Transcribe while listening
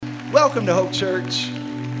Welcome to Hope Church.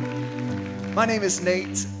 My name is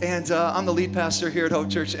Nate, and I'm the lead pastor here at Hope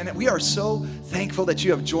Church, and we are so thankful that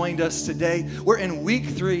you have joined us today. We're in week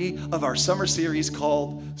 3 of our summer series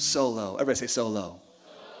called Solo. Everybody say Solo.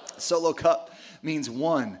 Solo cup means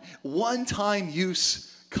one-time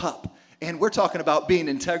use cup. And we're talking about being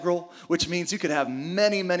integral, which means you could have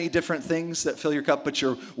many, many different things that fill your cup, but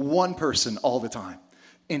you're one person all the time.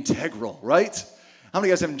 Integral, right? How many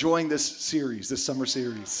of you guys are enjoying this series, this summer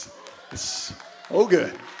series? It's so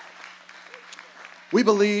good. We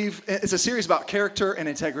believe it's a series about character and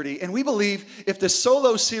integrity, and we believe if the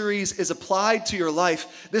Solo series is applied to your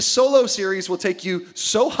life, this Solo series will take you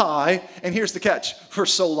so high, and here's the catch, for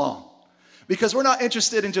so long. Because we're not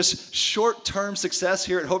interested in just short-term success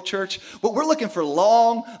here at Hope Church, but we're looking for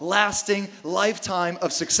long-lasting, lifetime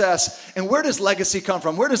of success. And where does legacy come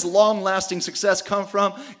from? Where does long-lasting success come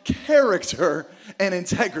from? Character and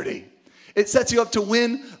integrity. It sets you up to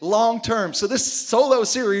win long-term. So this Solo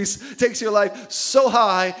series takes your life so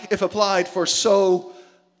high if applied for so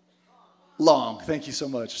long. Thank you so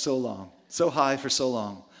much. So long. So high for so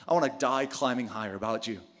long. I want to die climbing higher. About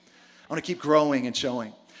you? I want to keep growing and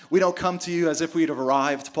showing. We don't come to you as if we'd have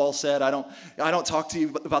arrived, Paul said. I don't talk to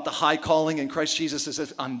you about the high calling in Christ Jesus as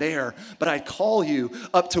if I'm there, but I call you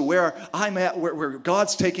up to where I'm at, where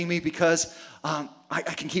God's taking me, because I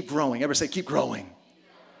can keep growing. Everybody say, keep growing.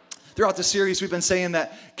 Throughout the series, we've been saying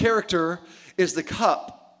that character is the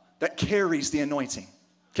cup that carries the anointing.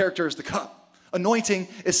 Character is the cup. Anointing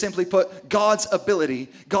is simply put God's ability,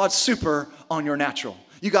 God's super on your natural.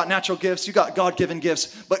 You got natural gifts, you got God-given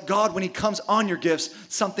gifts, but God, when he comes on your gifts,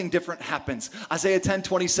 something different happens. Isaiah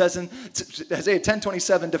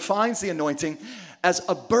 10:27 defines the anointing as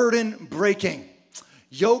a burden-breaking,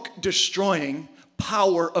 yoke-destroying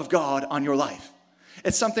power of God on your life.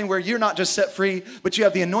 It's something where you're not just set free, but you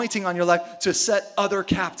have the anointing on your life to set other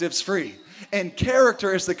captives free. And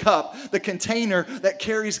character is the cup, the container that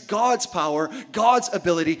carries God's power, God's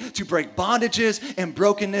ability to break bondages and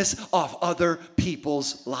brokenness off other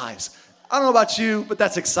people's lives. I don't know about you, but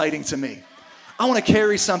that's exciting to me. I want to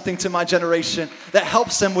carry something to my generation that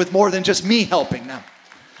helps them with more than just me helping them.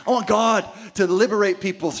 I want God to liberate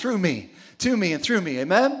people through me, to me, and through me.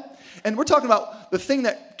 Amen? And we're talking about the thing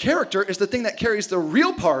that character is the thing that carries the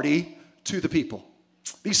real party to the people.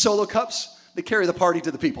 These Solo cups, they carry the party to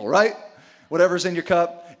the people, right? Whatever's in your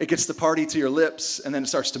cup, it gets the party to your lips, and then it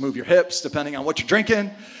starts to move your hips, depending on what you're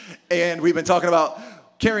drinking. And we've been talking about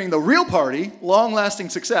carrying the real party, long-lasting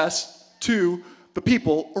success, to the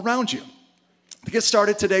people around you. To get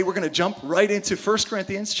started today, we're going to jump right into 1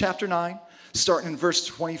 Corinthians chapter 9, starting in verse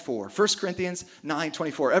 24. 1 Corinthians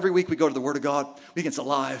 9:24. Every week we go to the Word of God. We think it's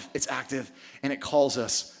alive, it's active, and it calls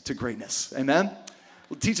us to greatness. Amen?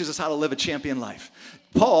 It teaches us how to live a champion life.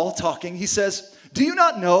 Paul talking, he says, do you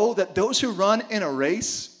not know that those who run in a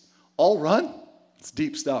race all run? It's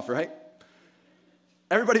deep stuff, right?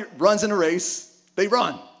 Everybody runs in a race. They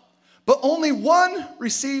run. But only one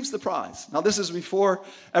receives the prize. Now, this is before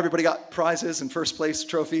everybody got prizes and first place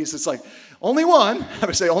trophies. It's like, only one. I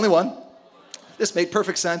would say only one. This made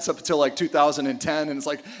perfect sense up until like 2010. And it's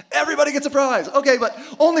like, everybody gets a prize. Okay, but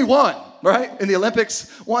only one, right? In the Olympics,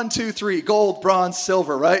 1, 2, 3, gold, bronze,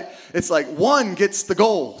 silver, right? It's like one gets the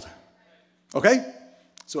gold. Okay?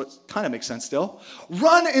 So it kind of makes sense still.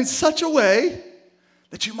 Run in such a way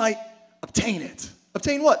that you might obtain it.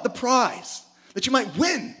 Obtain what? The prize. That you might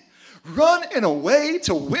win. Run in a way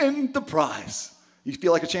to win the prize. You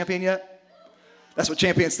feel like a champion yet? That's what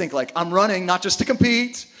champions think like. I'm running not just to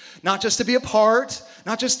compete, not just to be a part,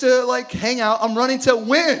 not just to like hang out. I'm running to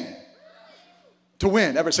win. To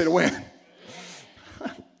win. Everybody say to win.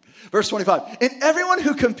 Verse 25. And everyone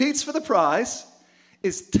who competes for the prize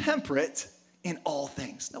is temperate in all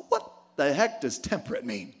things. Now, what the heck does temperate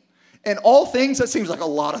mean? In all things, that seems like a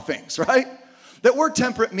lot of things, right? That word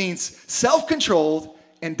temperate means self-controlled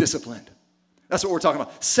and disciplined. That's what we're talking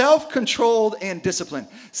about. Self-controlled and disciplined.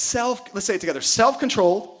 Let's say it together.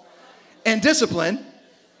 Self-controlled and disciplined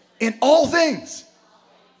in all things.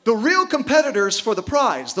 The real competitors for the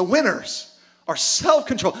prize, the winners, are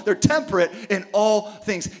self-controlled. They're temperate in all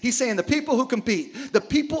things. He's saying the people who compete, the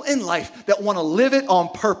people in life that want to live it on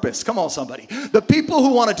purpose. Come on, somebody. The people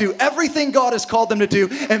who want to do everything God has called them to do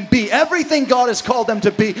and be everything God has called them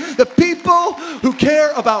to be. The people who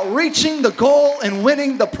care about reaching the goal and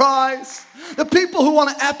winning the prize. The people who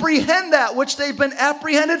want to apprehend that which they've been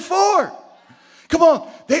apprehended for. Come on.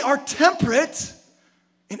 They are temperate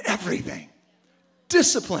in everything.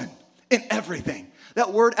 Disciplined in everything.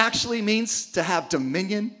 That word actually means to have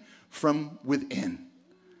dominion from within.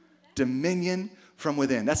 Dominion from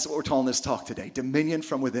within. That's what we're calling this talk today. Dominion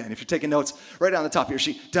from within. If you're taking notes, right down the top of your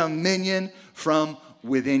sheet. Dominion from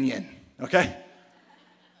within. Okay?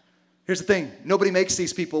 Here's the thing. Nobody makes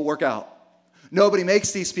these people work out. Nobody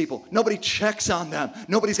makes these people. Nobody checks on them.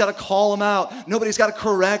 Nobody's got to call them out. Nobody's got to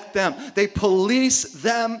correct them. They police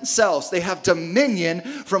themselves. They have dominion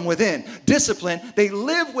from within. Discipline. They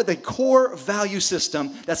live with a core value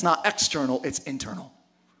system that's not external, it's internal.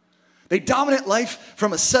 They dominate life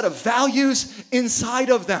from a set of values inside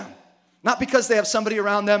of them. Not because they have somebody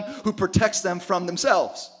around them who protects them from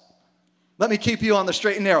themselves. Let me keep you on the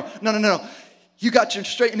straight and narrow. No. You got your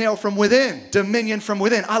straight and narrow from within. Dominion from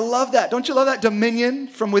within. I love that. Don't you love that? Dominion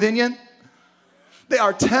from within you? They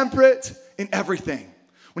are temperate in everything.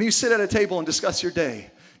 When you sit at a table and discuss your day,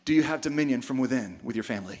 do you have dominion from within with your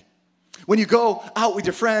family? When you go out with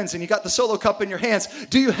your friends and you got the solo cup in your hands,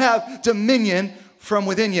 do you have dominion from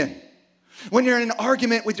within you? When you're in an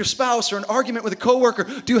argument with your spouse or an argument with a coworker,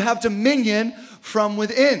 do you have dominion from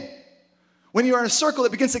within? When you are in a circle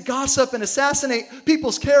that begins to gossip and assassinate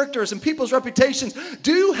people's characters and people's reputations,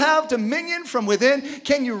 do you have dominion from within?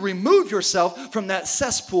 Can you remove yourself from that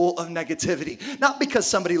cesspool of negativity? Not because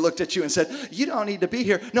somebody looked at you and said, you don't need to be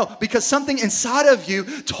here. No, because something inside of you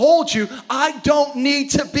told you, I don't need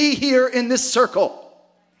to be here in this circle.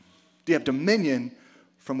 Do you have dominion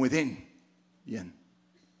from within?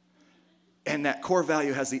 And that core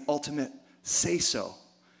value has the ultimate say-so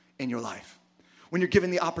in your life. When you're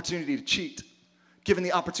given the opportunity to cheat, given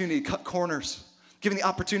the opportunity to cut corners, given the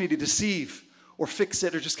opportunity to deceive or fix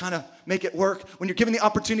it or just kind of make it work, when you're given the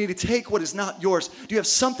opportunity to take what is not yours, do you have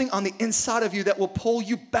something on the inside of you that will pull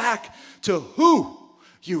you back to who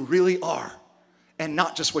you really are and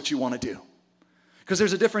not just what you want to do? Because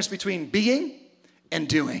there's a difference between being and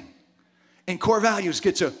doing. And core values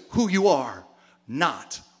get to who you are,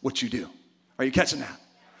 not what you do. Are you catching that?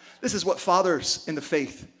 This is what fathers in the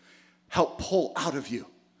faith help pull out of you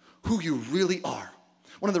who you really are.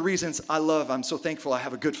 One of the reasons I'm so thankful I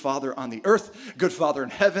have a good father on the earth, a good father in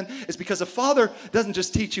heaven, is because a father doesn't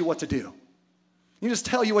just teach you what to do. He doesn't just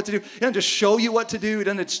tell you what to do. He doesn't just show you what to do. He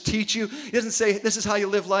doesn't just teach you. He doesn't say, this is how you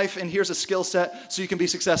live life and here's a skill set so you can be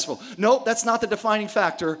successful. Nope, that's not the defining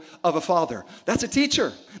factor of a father. That's a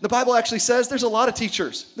teacher. The Bible actually says there's a lot of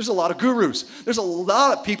teachers. There's a lot of gurus. There's a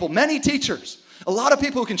lot of people, many teachers. A lot of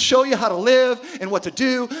people who can show you how to live and what to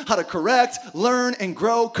do, how to correct, learn, and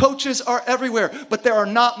grow. Coaches are everywhere, but there are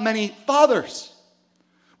not many fathers.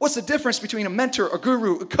 What's the difference between a mentor, a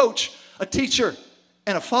guru, a coach, a teacher,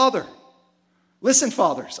 and a father? Listen,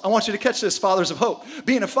 fathers, I want you to catch this, fathers of hope.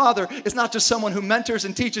 Being a father is not just someone who mentors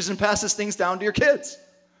and teaches and passes things down to your kids.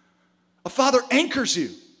 A father anchors you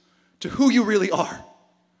to who you really are.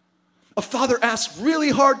 A father asks really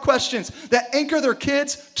hard questions that anchor their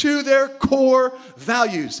kids to their core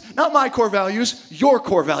values. Not my core values, your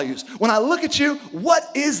core values. When I look at you, what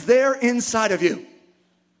is there inside of you?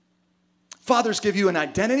 Fathers give you an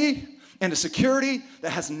identity and a security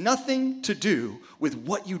that has nothing to do with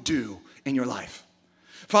what you do in your life.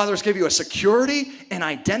 Fathers give you a security and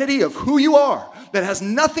identity of who you are that has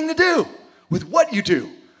nothing to do with what you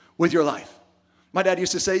do with your life. My dad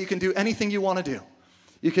used to say, you can do anything you want to do.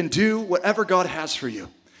 You can do whatever God has for you.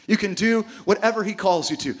 You can do whatever he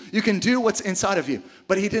calls you to. You can do what's inside of you.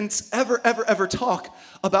 But he didn't ever talk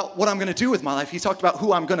about what I'm going to do with my life. He talked about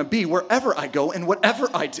who I'm going to be wherever I go and whatever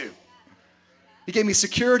I do. He gave me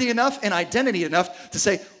security enough and identity enough to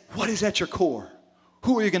say, what is at your core?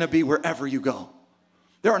 Who are you going to be wherever you go?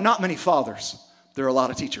 There are not many fathers. There are a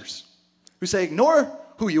lot of teachers who say, ignore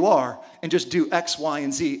who you are and just do X, Y,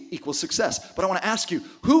 and Z equals success. But I want to ask you,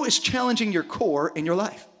 who is challenging your core in your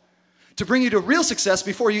life to bring you to real success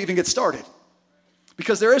before you even get started?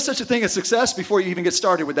 Because there is such a thing as success before you even get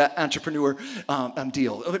started with that entrepreneur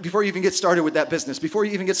deal, before you even get started with that business, before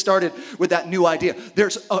you even get started with that new idea.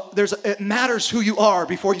 It matters who you are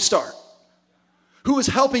before you start. Who is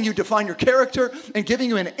helping you define your character and giving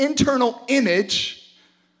you an internal image,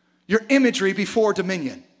 your imagery before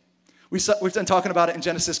dominion. We've been talking about it in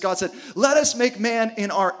Genesis. God said, let us make man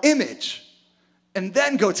in our image and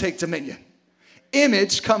then go take dominion.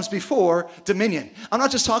 Image comes before dominion. I'm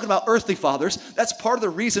not just talking about earthly fathers. That's part of the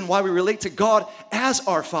reason why we relate to God as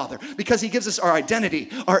our Father, because he gives us our identity,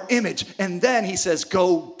 our image, and then he says,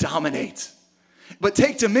 go dominate. But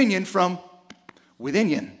take dominion from within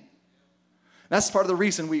you. That's part of the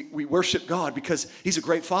reason we worship God, because he's a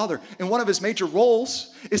great father. And one of his major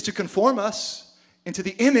roles is to conform us into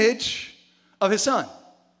the image of his son.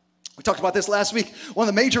 We talked about this last week. One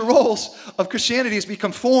of the major roles of Christianity is be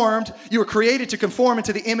conformed. You were created to conform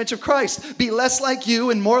into the image of Christ. Be less like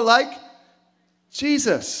you and more like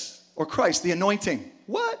Jesus or Christ, the anointing.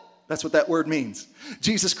 What? That's what that word means.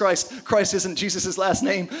 Jesus Christ. Christ isn't Jesus' last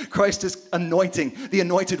name. Christ is anointing, the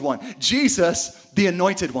anointed one. Jesus, the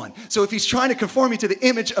anointed one. So if he's trying to conform you to the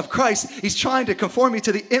image of Christ, he's trying to conform you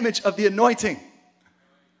to the image of the anointing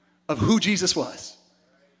of who Jesus was.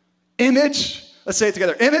 Image, let's say it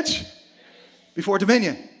together. Image before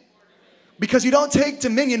dominion. Because you don't take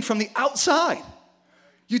dominion from the outside.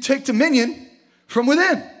 You take dominion from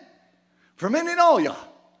within. From in all ya.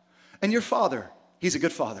 And your Father, he's a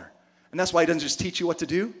good Father. And that's why he doesn't just teach you what to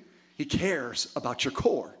do. He cares about your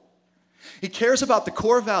core. He cares about the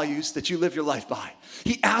core values that you live your life by.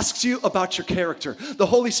 He asks you about your character. The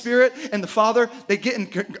Holy Spirit and the Father, they get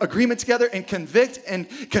in agreement together and convict and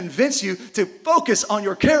convince you to focus on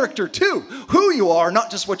your character too. Who you are,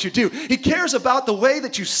 not just what you do. He cares about the way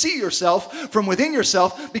that you see yourself from within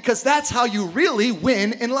yourself, because that's how you really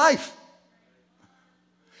win in life.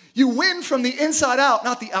 You win from the inside out,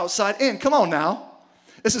 not the outside in. Come on now.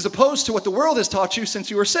 This is opposed to what the world has taught you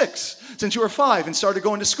since you were 6, since you were 5 and started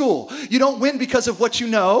going to school. You don't win because of what you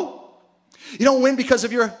know. You don't win because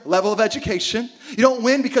of your level of education. You don't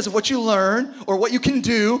win because of what you learn or what you can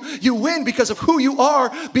do. You win because of who you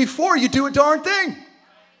are before you do a darn thing.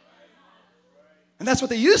 And that's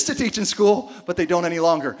what they used to teach in school, but they don't any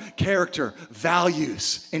longer. Character,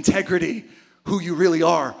 values, integrity, who you really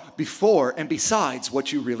are before and besides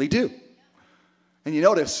what you really do. And you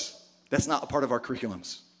notice, that's not a part of our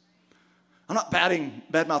curriculums. I'm not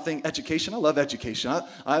bad-mouthing education. I love education.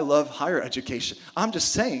 I love higher education. I'm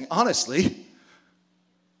just saying, honestly,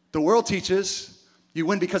 the world teaches you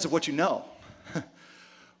win because of what you know.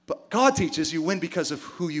 But God teaches you win because of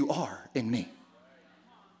who you are in me.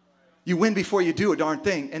 You win before you do a darn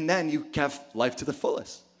thing, and then you have life to the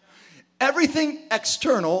fullest. Everything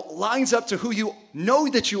external lines up to who you know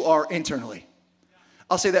that you are internally.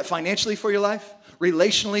 I'll say that financially for your life,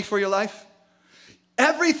 relationally for your life.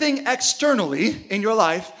 Everything externally in your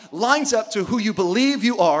life lines up to who you believe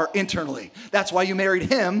you are internally. That's why you married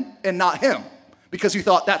him and not him, because you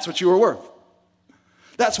thought that's what you were worth.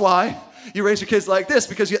 That's why you raise your kids like this,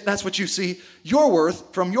 because that's what you see your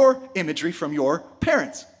worth from your imagery from your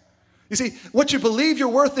parents. You see, what you believe your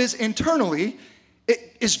worth is internally,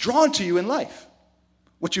 it is drawn to you in life.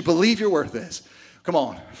 What you believe your worth is. Come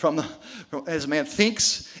on, as a man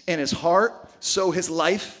thinks in his heart, so his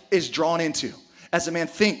life is drawn into. As a man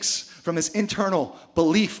thinks from his internal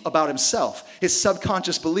belief about himself, his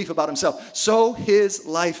subconscious belief about himself, so his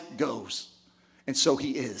life goes. And so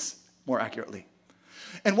he is, more accurately.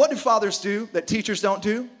 And what do fathers do that teachers don't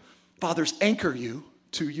do? Fathers anchor you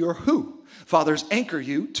to your who. Fathers anchor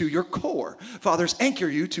you to your core. Fathers anchor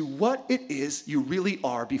you to what it is you really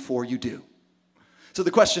are before you do. So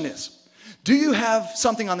the question is, do you have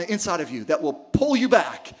something on the inside of you that will pull you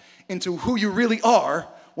back into who you really are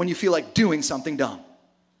when you feel like doing something dumb?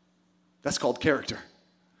 That's called character.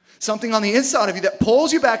 Something on the inside of you that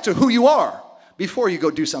pulls you back to who you are before you go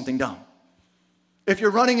do something dumb. If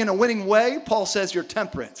you're running in a winning way, Paul says you're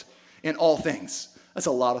temperate in all things. That's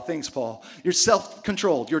a lot of things, Paul. You're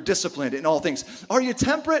self-controlled. You're disciplined in all things. Are you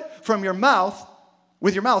temperate from your mouth,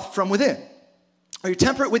 with your mouth from within? Are you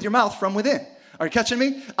temperate with your mouth from within? Are you catching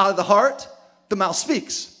me? Out of the heart, the mouth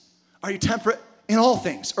speaks. Are you temperate in all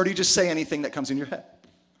things? Or do you just say anything that comes in your head?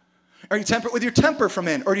 Are you temperate with your temper from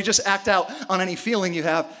in? Or do you just act out on any feeling you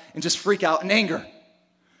have and just freak out in anger?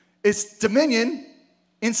 It's dominion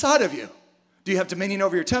inside of you. Do you have dominion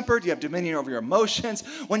over your temper? Do you have dominion over your emotions?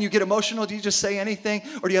 When you get emotional, do you just say anything?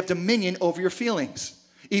 Or do you have dominion over your feelings?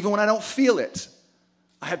 Even when I don't feel it,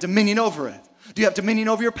 I have dominion over it. Do you have dominion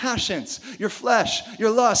over your passions, your flesh,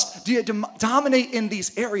 your lust? Do you dominate in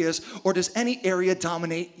these areas, or does any area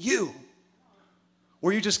dominate you?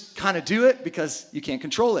 Where you just kind of do it because you can't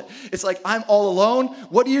control it. It's like, I'm all alone.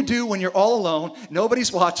 What do you do when you're all alone,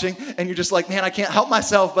 nobody's watching, and you're just like, man, I can't help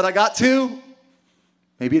myself, but I got to?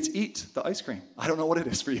 Maybe it's eat the ice cream. I don't know what it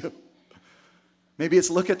is for you. Maybe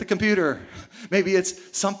it's look at the computer. Maybe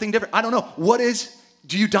it's something different. I don't know.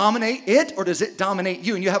 Do you dominate it, or does it dominate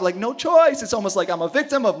you? And you have like no choice. It's almost like I'm a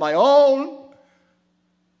victim of my own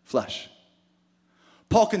flesh.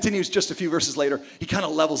 Paul continues just a few verses later. He kind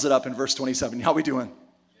of levels it up in verse 27. How we doing?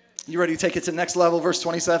 You ready to take it to the next level, verse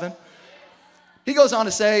 27? He goes on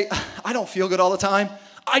to say, I don't feel good all the time.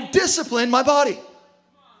 I discipline my body.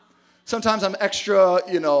 Sometimes I'm extra,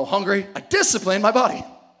 hungry. I discipline my body.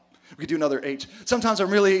 We could do another H. Sometimes I'm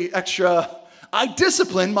really extra. I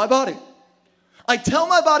discipline my body. I tell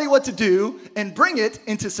my body what to do and bring it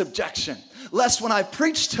into subjection, lest when I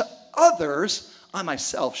preach to others, I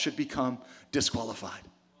myself should become disqualified.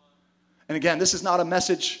 And again, this is not a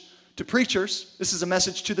message to preachers. This is a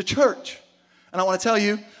message to the church. And I want to tell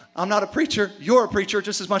you, I'm not a preacher. You're a preacher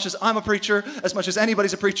just as much as I'm a preacher, as much as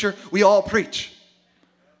anybody's a preacher. We all preach.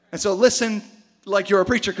 And so listen like you're a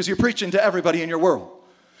preacher because you're preaching to everybody in your world.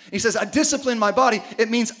 He says, I discipline my body. It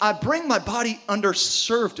means I bring my body under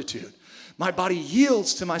servitude. My body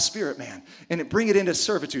yields to my spirit, man, and it bring it into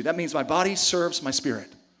servitude. That means my body serves my spirit.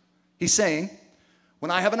 He's saying, when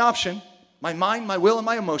I have an option, my mind, my will, and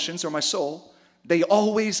my emotions, or my soul, they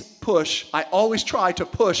always push. I always try to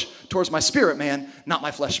push towards my spirit man, not my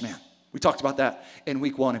flesh man. We talked about that in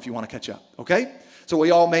week 1 if you want to catch up, okay? So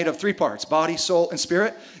we all made of 3 parts, body, soul, and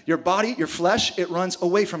spirit. Your body, your flesh, it runs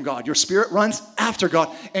away from God. Your spirit runs after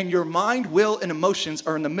God. And your mind, will, and emotions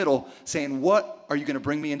are in the middle saying, what are you going to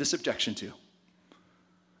bring me into subjection to?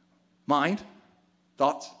 Mind,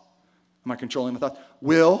 thoughts. Am I controlling my thoughts?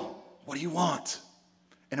 Will, what do you want?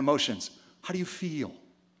 And emotions, how do you feel?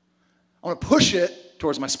 I want to push it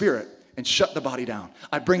towards my spirit and shut the body down.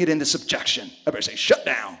 I bring it into subjection. Everybody say, shut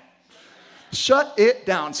down. Shut it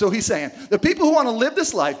down. So he's saying, the people who want to live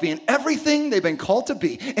this life being everything they've been called to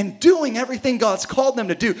be and doing everything God's called them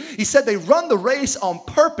to do, he said they run the race on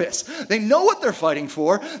purpose. They know what they're fighting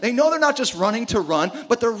for. They know they're not just running to run,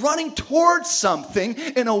 but they're running towards something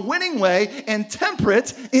in a winning way and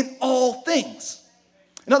temperate in all things.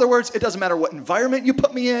 In other words, it doesn't matter what environment you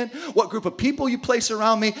put me in, what group of people you place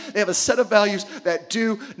around me. They have a set of values that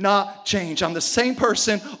do not change. I'm the same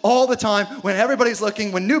person all the time when everybody's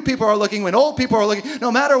looking, when new people are looking, when old people are looking.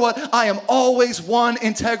 No matter what, I am always one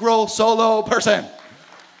integral solo person.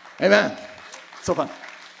 Amen. So fun.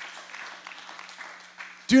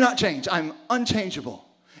 Do not change. I'm unchangeable.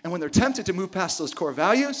 And when they're tempted to move past those core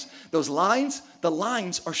values, those lines, the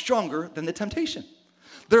lines are stronger than the temptation.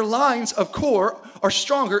 Their lines of core are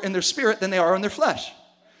stronger in their spirit than they are in their flesh.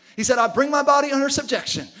 He said, I bring my body under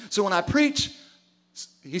subjection. So when I preach,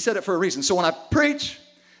 he said it for a reason. So when I preach,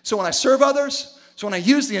 so when I serve others, so when I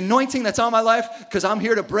use the anointing that's on my life, because I'm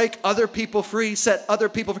here to break other people free, set other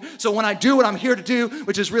people free. So when I do what I'm here to do,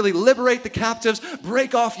 which is really liberate the captives,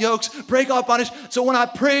 break off yokes, break off bondage. So when I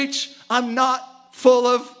preach, I'm not full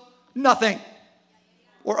of nothing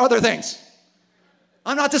or other things.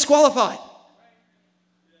 I'm not disqualified.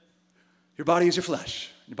 Your body is your flesh.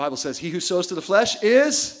 The Bible says, he who sows to the flesh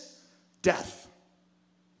is death.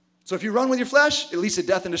 So if you run with your flesh, it leads to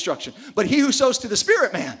death and destruction. But he who sows to the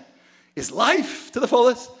spirit man is life to the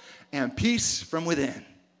fullest and peace from within.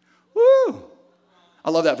 Woo! I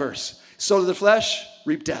love that verse. Sow to the flesh,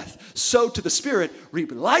 reap death. Sow to the spirit,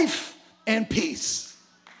 reap life and peace.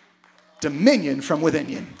 Dominion from within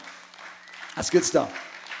you. That's good stuff.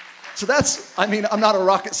 So I'm not a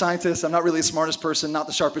rocket scientist. I'm not really the smartest person, not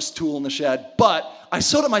the sharpest tool in the shed. But I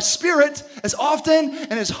sow to my spirit as often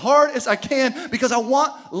and as hard as I can because I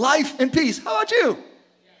want life and peace. How about you?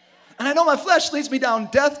 And I know my flesh leads me down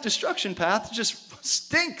death, destruction path. It just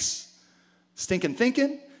stinks. Stinking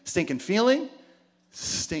thinking, stinking feeling,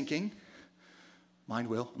 stinking mind,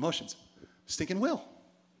 will, emotions. Stinking will.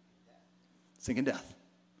 Stinking death.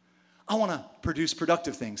 I want to produce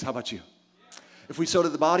productive things. How about you? If we sow to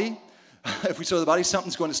the body,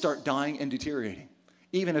 something's going to start dying and deteriorating,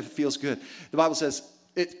 even if it feels good. The Bible says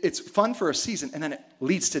it's fun for a season, and then it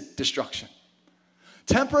leads to destruction.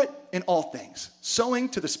 Temperate in all things, sowing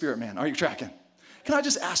to the spirit man. Are you tracking? Can I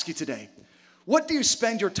just ask you today, what do you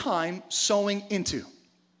spend your time sowing into?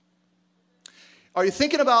 Are you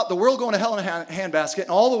thinking about the world going to hell in a handbasket and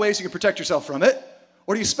all the ways you can protect yourself from it?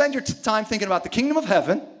 Or do you spend your time thinking about the kingdom of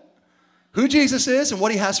heaven, who Jesus is and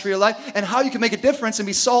what he has for your life, and how you can make a difference and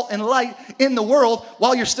be salt and light in the world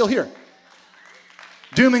while you're still here?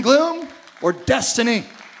 Doom and gloom or destiny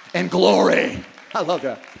and glory? I love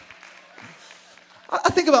that. I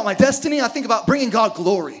think about my destiny. I think about bringing God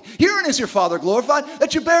glory. Herein is your Father glorified,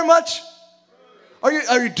 that you bear much. Are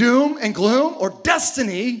you doom and gloom or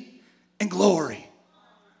destiny and glory?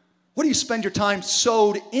 What do you spend your time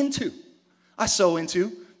sowed into? I sow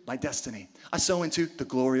into my destiny. I sow into the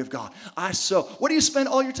glory of God. What do you spend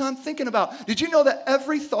all your time thinking about? Did you know that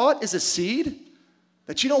every thought is a seed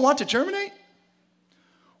that you don't want to germinate?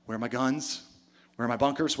 Where are my guns? Where are my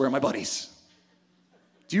bunkers? Where are my buddies?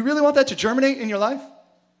 Do you really want that to germinate in your life?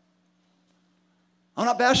 I'm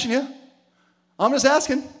not bashing you. I'm just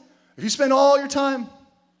asking. If you spend all your time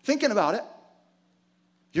thinking about it,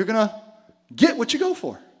 you're going to get what you go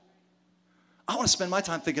for. I want to spend my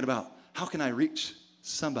time thinking about how can I reach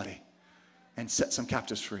somebody and set some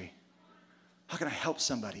captives free? How can I help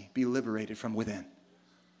somebody be liberated from within?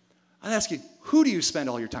 I'd ask you, who do you spend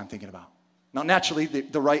all your time thinking about? Now, naturally,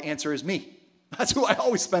 the right answer is me. That's who I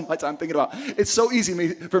always spend my time thinking about. It's so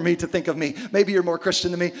easy for me to think of me. Maybe you're more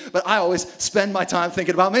Christian than me, but I always spend my time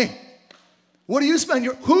thinking about me. What do you spend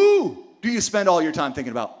who Do you spend all your time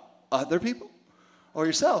thinking about other people or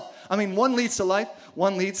yourself? I mean, one leads to life,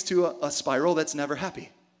 one leads to a spiral that's never happy.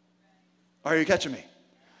 Are you catching me?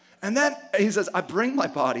 And then he says, I bring my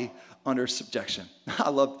body under subjection. I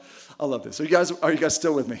love this. Are you guys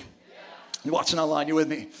still with me? You're watching online, you're with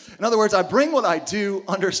me. In other words, I bring what I do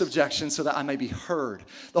under subjection so that I may be heard.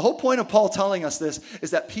 The whole point of Paul telling us this is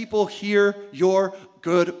that people hear your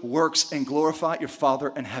good works and glorify your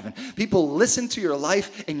Father in heaven. People listen to your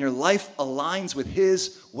life, and your life aligns with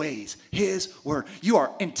his ways, his word. You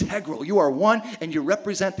are integral. You are one, and you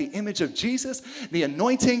represent the image of Jesus, the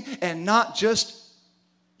anointing, and not just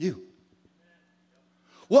you.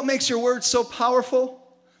 What makes your words so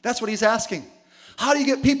powerful? That's what he's asking. How do you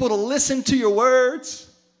get people to listen to your words?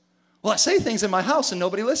 Well, I say things in my house and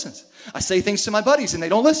nobody listens. I say things to my buddies and they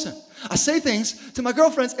don't listen. I say things to my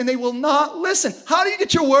girlfriends and they will not listen. How do you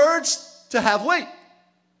get your words to have weight?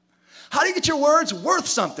 How do you get your words worth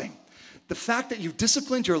something? The fact that you've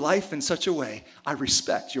disciplined your life in such a way, I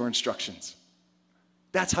respect your instructions.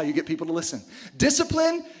 That's how you get people to listen.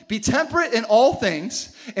 Discipline, be temperate in all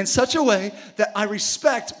things in such a way that I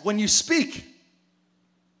respect when you speak.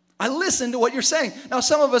 I listen to what you're saying. Now,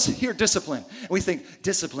 some of us hear discipline, and we think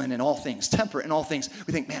discipline in all things, temperate in all things.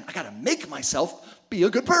 We think, man, I got to make myself be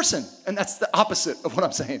a good person. And that's the opposite of what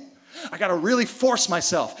I'm saying. I got to really force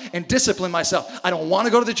myself and discipline myself. I don't want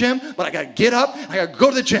to go to the gym, but I got to get up. I got to go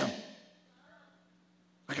to the gym.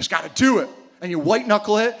 I just got to do it. And you white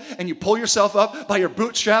knuckle it, and you pull yourself up by your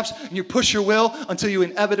bootstraps, and you push your will until you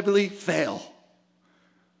inevitably fail.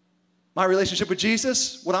 My relationship with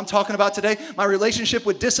Jesus, what I'm talking about today, my relationship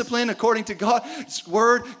with discipline according to God's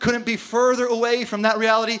word couldn't be further away from that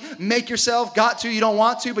reality. Make yourself, got to, you don't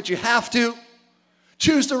want to, but you have to.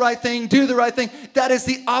 Choose the right thing, do the right thing. That is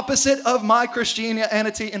the opposite of my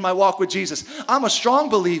Christianity in my walk with Jesus. I'm a strong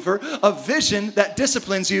believer of vision that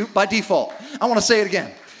disciplines you by default. I want to say it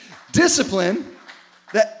again. Discipline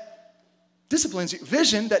that disciplines you,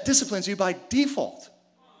 vision that disciplines you by default.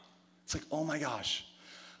 It's like, oh my gosh.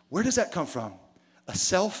 Where does that come from? A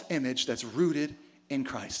self-image that's rooted in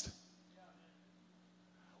Christ.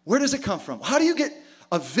 Where does it come from? How do you get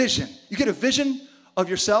a vision? You get a vision of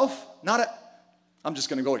yourself, I'm just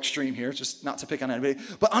going to go extreme here, just not to pick on anybody,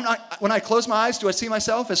 but when I close my eyes, do I see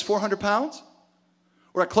myself as 400 pounds?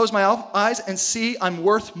 Or I close my eyes and see I'm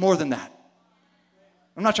worth more than that?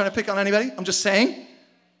 I'm not trying to pick on anybody. I'm just saying,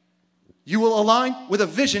 you will align with a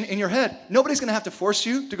vision in your head. Nobody's going to have to force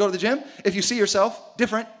you to go to the gym if you see yourself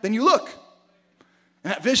different than you look.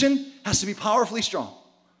 And that vision has to be powerfully strong.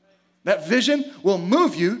 That vision will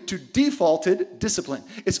move you to defaulted discipline.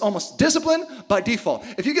 It's almost discipline by default.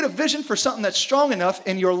 If you get a vision for something that's strong enough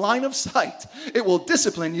in your line of sight, it will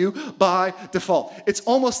discipline you by default. It's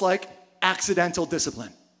almost like accidental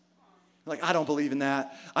discipline. Like, I don't believe in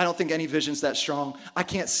that. I don't think any vision's that strong. I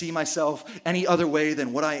can't see myself any other way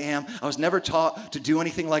than what I am. I was never taught to do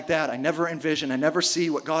anything like that. I never envision. I never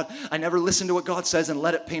see I never listen to what God says and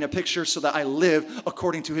let it paint a picture so that I live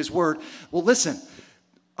according to his word. Well, listen,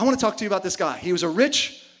 I want to talk to you about this guy. He was a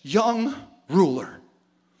rich, young ruler.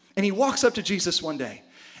 And he walks up to Jesus one day.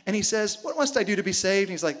 And he says, what must I do to be saved?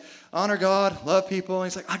 And he's like, honor God, love people.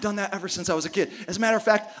 And he's like, I've done that ever since I was a kid. As a matter of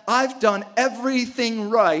fact, I've done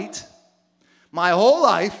everything right my whole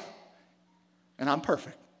life, and I'm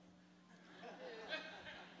perfect.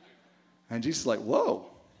 And Jesus is like, whoa,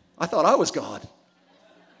 I thought I was God.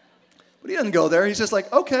 But he doesn't go there. He's just like,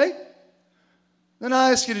 okay, then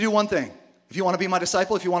I ask you to do one thing. If you want to be my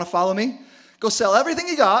disciple, if you want to follow me, go sell everything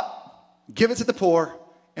you got, give it to the poor,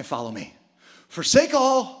 and follow me. Forsake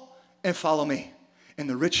all and follow me. And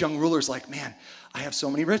the rich young ruler's like, man, I have so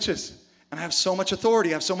many riches, and I have so much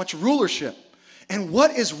authority, I have so much rulership. And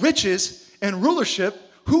what is riches and rulership?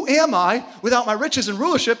 Who am I without my riches and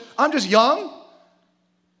rulership? I'm just young,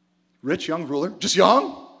 rich young ruler, just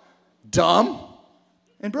young, dumb,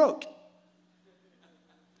 and broke.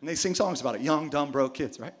 And they sing songs about it, young, dumb, broke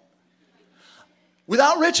kids, right?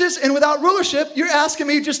 Without riches and without rulership, you're asking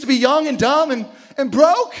me just to be young and dumb and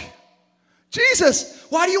broke? Jesus,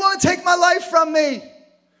 why do you want to take my life from me? He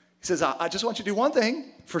says, I just want you to do one thing.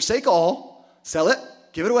 Forsake all, sell it,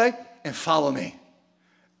 give it away, and follow me.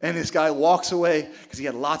 And this guy walks away because he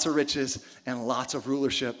had lots of riches and lots of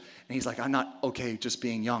rulership. And he's like, I'm not okay just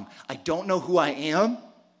being young. I don't know who I am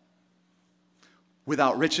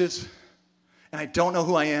without riches. And I don't know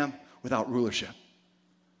who I am without rulership.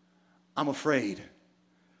 I'm afraid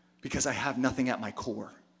because I have nothing at my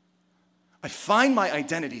core. I find my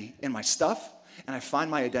identity in my stuff, and I find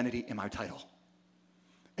my identity in my title.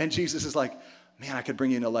 And Jesus is like, man, I could bring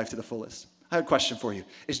you into life to the fullest. I have a question for you.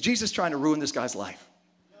 Is Jesus trying to ruin this guy's life?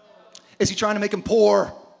 Is he trying to make him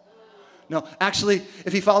poor? No. Actually,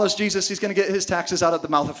 if he follows Jesus, he's going to get his taxes out of the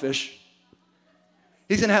mouth of fish.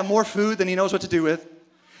 He's going to have more food than he knows what to do with.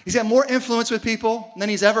 He's got more influence with people than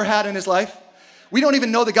he's ever had in his life. We don't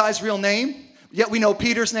even know the guy's real name. Yet we know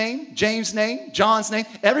Peter's name, James' name, John's name.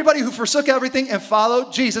 Everybody who forsook everything and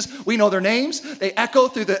followed Jesus, we know their names. They echo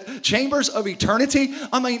through the chambers of eternity.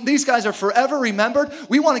 I mean, these guys are forever remembered.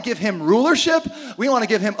 We want to give him rulership. We want to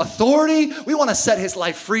give him authority. We want to set his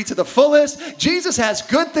life free to the fullest. Jesus has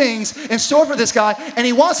good things in store for this guy, and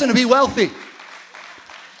he wants him to be wealthy.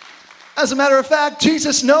 As a matter of fact,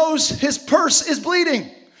 Jesus knows his purse is bleeding.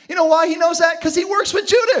 You know why he knows that? Because he works with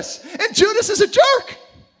Judas, and Judas is a jerk.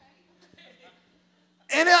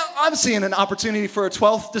 And I'm seeing an opportunity for a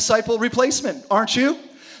 12th disciple replacement, aren't you?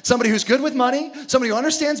 Somebody who's good with money, somebody who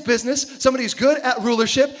understands business, somebody who's good at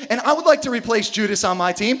rulership, and I would like to replace Judas on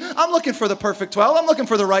my team. I'm looking for the perfect 12. I'm looking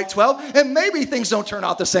for the right 12, and maybe things don't turn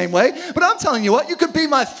out the same way, but I'm telling you what, you could be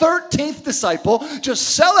my 13th disciple. Just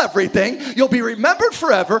sell everything. You'll be remembered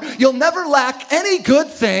forever. You'll never lack any good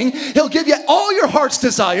thing. He'll give you all your heart's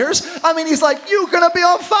desires. I mean, he's like, you're going to be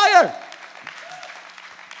on fire.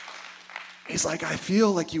 He's like, I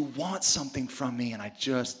feel like you want something from me, and I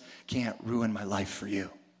just can't ruin my life for you.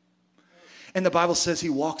 And the Bible says he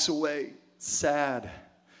walks away sad,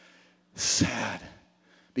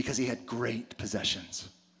 because he had great possessions,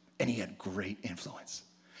 and he had great influence.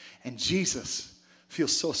 And Jesus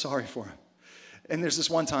feels so sorry for him. And there's this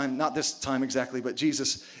one time, not this time exactly, but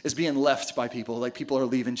Jesus is being left by people. Like, people are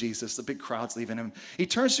leaving Jesus. The big crowd's leaving him. He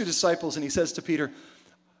turns to his disciples, and he says to Peter,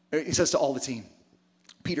 he says to all the team,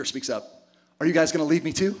 Peter speaks up. Are you guys going to leave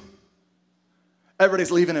me too?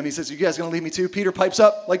 Everybody's leaving him. He says, you guys going to leave me too? Peter pipes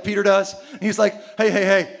up like Peter does. And he's like,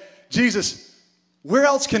 hey, Jesus, where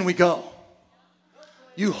else can we go?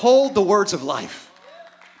 You hold the words of life.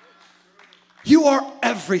 You are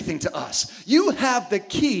everything to us. You have the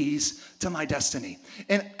keys to my destiny.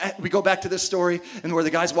 And we go back to this story and where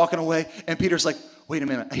the guy's walking away and Peter's like, wait a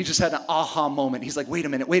minute. He just had an aha moment. He's like, wait a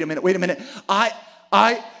minute.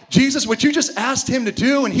 Jesus, what you just asked him to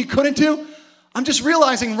do and he couldn't do, I'm just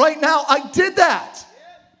realizing right now I did that.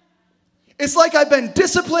 It's like I've been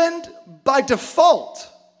disciplined by default.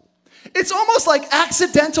 It's almost like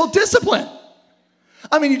accidental discipline.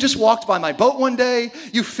 I mean, you just walked by my boat one day.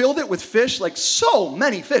 You filled it with fish, like so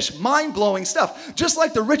many fish, mind-blowing stuff. Just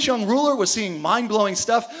like the rich young ruler was seeing mind-blowing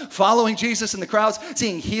stuff, following Jesus in the crowds,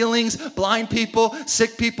 seeing healings, blind people,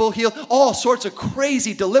 sick people healed, all sorts of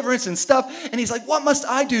crazy deliverance and stuff. And he's like, what must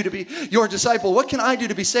I do to be your disciple? What can I do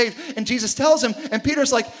to be saved? And Jesus tells him, and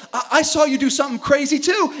Peter's like, I saw you do something crazy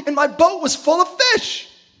too, and my boat was full of fish.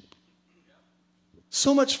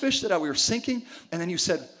 So much fish that we were sinking, and then you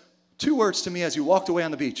said 2 words to me as you walked away on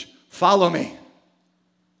the beach. Follow me.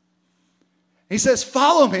 He says,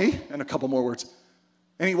 follow me, and a couple more words.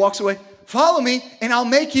 And he walks away, follow me, and I'll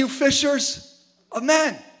make you fishers of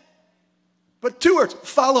men. But 2 words,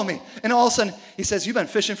 follow me. And all of a sudden, he says, you've been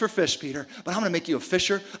fishing for fish, Peter, but I'm going to make you a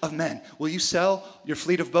fisher of men. Will you sell your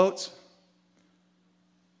fleet of boats?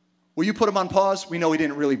 Will you put them on pause? We know he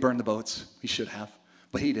didn't really burn the boats. He should have,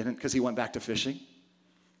 but he didn't because he went back to fishing.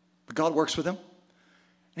 But God works with him.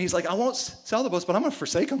 And he's like, I won't sell the boats, but I'm going to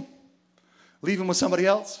forsake them. Leave him with somebody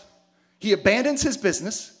else. He abandons his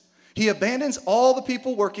business. He abandons all the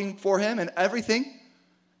people working for him and everything.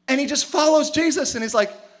 And he just follows Jesus. And he's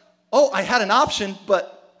like, oh, I had an option,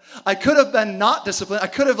 but I could have been not disciplined. I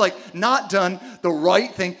could have not done the right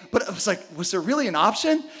thing. But it was like, was there really an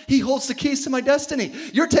option? He holds the keys to my destiny.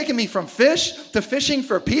 You're taking me from fish to fishing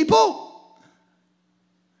for people?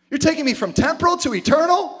 You're taking me from temporal to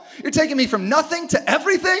eternal? You're taking me from nothing to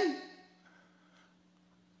everything?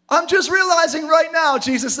 I'm just realizing right now,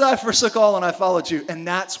 Jesus said, I forsook all and I followed you. And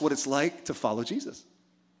that's what it's like to follow Jesus.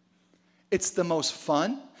 It's the most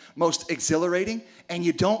fun, most exhilarating, and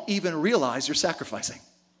you don't even realize you're sacrificing.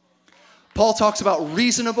 Paul talks about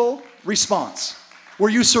reasonable response,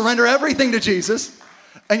 where you surrender everything to Jesus.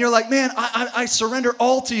 And you're like, man, I surrender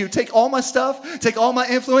all to you. Take all my stuff. Take all my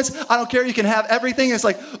influence. I don't care. You can have everything. And it's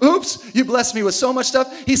like, oops, you blessed me with so much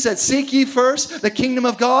stuff. He said, seek ye first the kingdom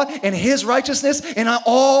of God and his righteousness, and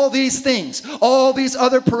all these things, all these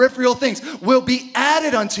other peripheral things will be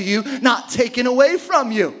added unto you, not taken away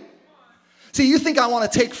from you. See, you think I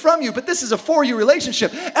want to take from you, but this is a for-you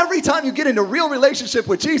relationship. Every time you get into a real relationship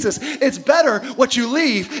with Jesus, it's better what you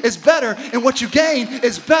leave is better, and what you gain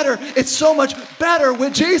is better. It's so much better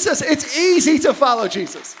with Jesus. It's easy to follow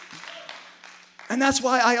Jesus. And that's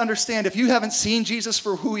why I understand if you haven't seen Jesus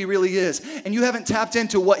for who he really is, and you haven't tapped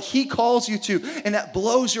into what he calls you to, and that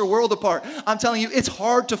blows your world apart, I'm telling you, it's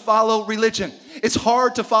hard to follow religion. It's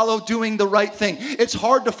hard to follow doing the right thing. It's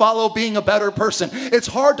hard to follow being a better person. It's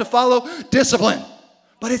hard to follow discipline.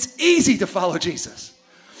 But it's easy to follow Jesus.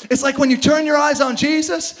 It's like when you turn your eyes on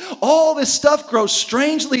Jesus, all this stuff grows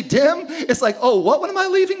strangely dim. It's like, oh, what am I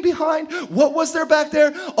leaving behind? What was there back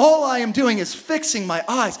there? All I am doing is fixing my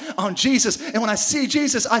eyes on Jesus. And when I see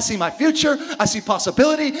Jesus, I see my future. I see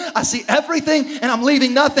possibility. I see everything, and I'm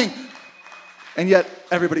leaving nothing. And yet,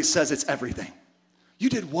 everybody says it's everything. You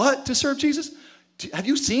did what to serve Jesus? Have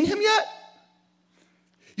you seen him yet?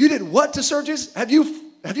 You did what to serve Jesus? Have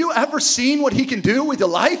you ever seen what he can do with your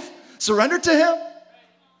life? Surrender to him?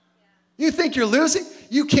 You think you're losing?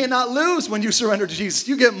 You cannot lose when you surrender to Jesus.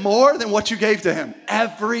 You get more than what you gave to him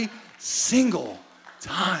every single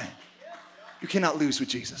time. You cannot lose with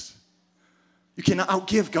Jesus. You cannot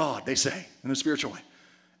outgive God, they say, in a spiritual way.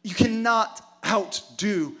 You cannot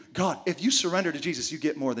outdo God. If you surrender to Jesus, you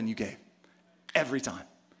get more than you gave. Every time.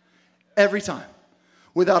 Every time.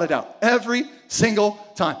 Without a doubt. Every single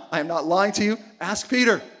time. I am not lying to you. Ask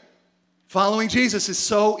Peter. Following Jesus is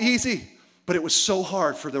so easy, but it was so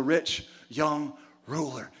hard for the rich young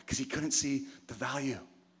ruler because he couldn't see the value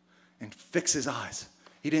and fix his eyes.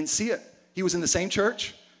 He didn't see it. He was in the same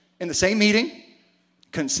church, in the same meeting,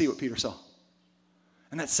 couldn't see what Peter saw.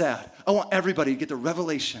 And that's sad. I want everybody to get the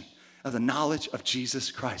revelation of the knowledge of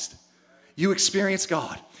Jesus Christ. You experience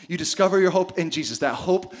God. You discover your hope in Jesus, that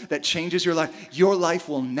hope that changes your life. Your life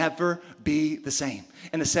will never be the same.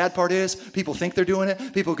 And the sad part is, people think they're doing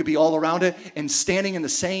it. People could be all around it and standing in the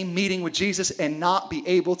same meeting with Jesus and not be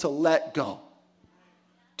able to let go.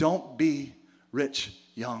 Don't be rich,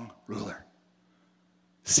 young ruler.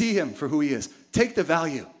 See him for who he is. Take the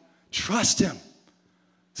value. Trust him.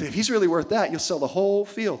 Say, if he's really worth that, you'll sell the whole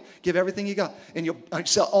field. Give everything you got. And you'll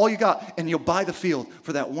sell all you got, and you'll buy the field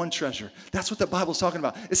for that one treasure. That's what the Bible's talking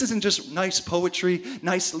about. This isn't just nice poetry,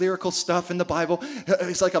 nice lyrical stuff in the Bible.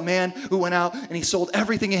 It's like a man who went out, and he sold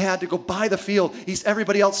everything he had to go buy the field.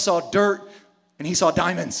 Everybody else saw dirt, and he saw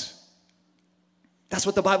diamonds. That's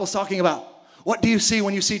what the Bible's talking about. What do you see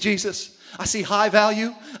when you see Jesus? I see high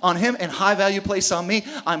value on him and high value placed on me.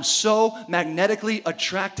 I'm so magnetically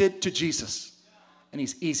attracted to Jesus. And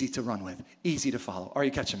he's easy to run with, easy to follow. Are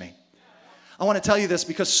you catching me? I want to tell you this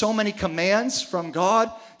because so many commands from God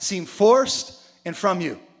seem forced and from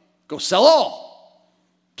you. Go sell all,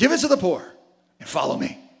 give it to the poor, and follow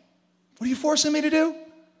me. What are you forcing me to do?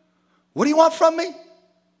 What do you want from me?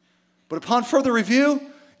 But upon further review,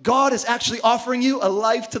 God is actually offering you a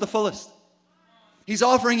life to the fullest. He's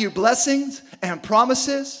offering you blessings and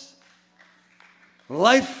promises.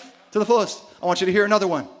 Life to the fullest. I want you to hear another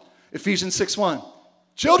one. Ephesians 6:1.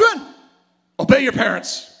 Children, obey your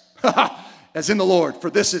parents, as in the Lord, for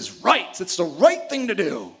this is right. It's the right thing to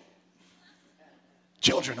do.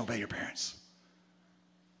 Children, obey your parents.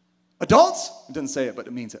 Adults, it doesn't say it, but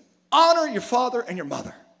it means it. Honor your father and your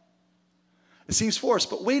mother. It seems forced,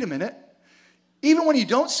 but wait a minute. Even when you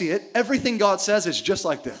don't see it, everything God says is just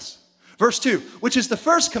like this. Verse 2, which is the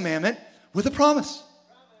first commandment with a promise.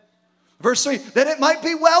 Verse 3, that it might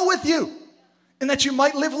be well with you and that you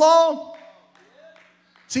might live long.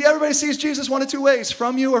 See, everybody sees Jesus one of two ways,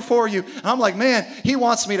 from you or for you. And I'm like, man, he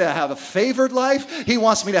wants me to have a favored life. He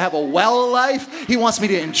wants me to have a well life. He wants me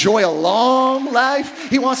to enjoy a long life.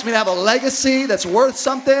 He wants me to have a legacy that's worth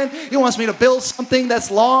something. He wants me to build something that's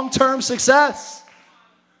long-term success.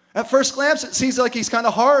 At first glance, it seems like he's kind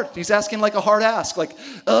of hard. He's asking like a hard ask, like,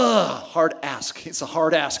 hard ask. It's a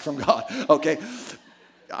hard ask from God, okay?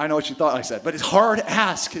 I know what you thought I said, but it's hard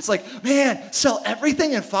ask. It's like, man, sell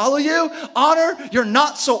everything and follow you? Honor your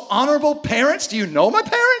not so honorable parents? Do you know my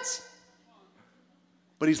parents?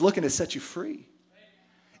 But he's looking to set you free.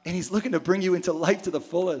 And he's looking to bring you into life to the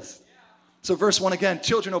fullest. So verse 1 again,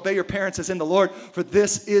 children, obey your parents as in the Lord, for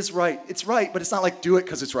this is right. It's right, but it's not like do it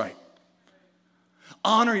because it's right.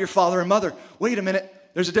 Honor your father and mother. Wait a minute.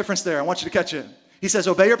 There's a difference there. I want you to catch it. He says,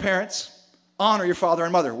 obey your parents. Honor your father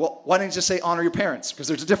and mother. Well, why didn't he just say honor your parents? Because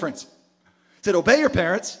there's a difference. He said, obey your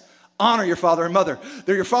parents, honor your father and mother.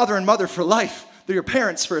 They're your father and mother for life. They're your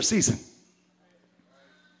parents for a season.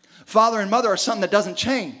 Father and mother are something that doesn't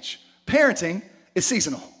change. Parenting is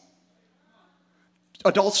seasonal.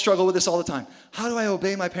 Adults struggle with this all the time. How do I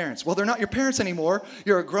obey my parents? Well, they're not your parents anymore.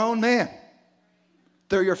 You're a grown man.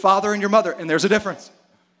 They're your father and your mother, and there's a difference.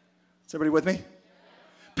 Is everybody with me?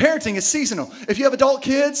 Parenting is seasonal. If you have adult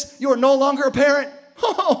kids, you are no longer a parent.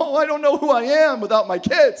 Oh, I don't know who I am without my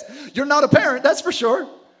kids. You're not a parent, that's for sure.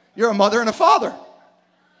 You're a mother and a father.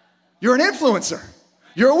 You're an influencer.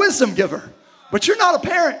 You're a wisdom giver. But you're not a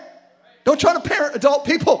parent. Don't try to parent adult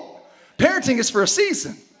people. Parenting is for a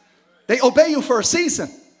season. They obey you for a season,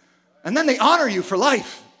 and then they honor you for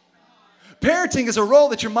life. Parenting is a role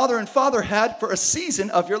that your mother and father had for a season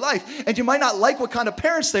of your life. And you might not like what kind of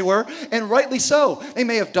parents they were, and rightly so. They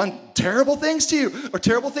may have done terrible things to you or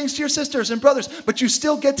terrible things to your sisters and brothers, but you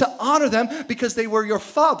still get to honor them because they were your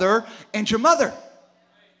father and your mother.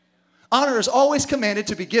 Honor is always commanded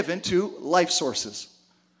to be given to life sources.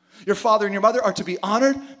 Your father and your mother are to be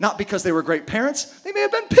honored, not because they were great parents. They may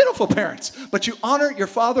have been pitiful parents, but you honor your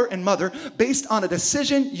father and mother based on a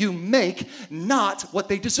decision you make, not what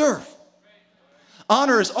they deserve.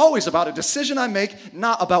 Honor is always about a decision I make,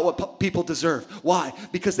 not about what people deserve. Why?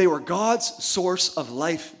 Because they were God's source of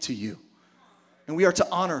life to you. And we are to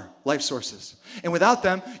honor life sources. And without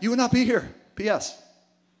them, you would not be here. P.S.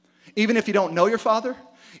 Even if you don't know your father,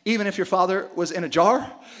 even if your father was in a jar,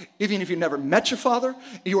 even if you never met your father,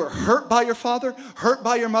 you were hurt by your father, hurt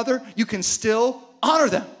by your mother, you can still honor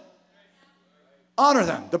them. Honor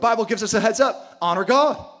them. The Bible gives us a heads up. Honor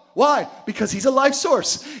God. Why? Because he's a life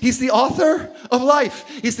source. He's the author of life.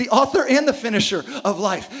 He's the author and the finisher of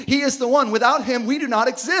life. He is the one. Without him, we do not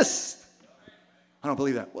exist. I don't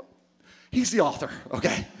believe that. Well, he's the author,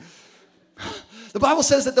 okay? The Bible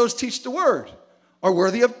says that those teach the word are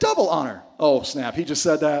worthy of double honor. Oh, snap, he just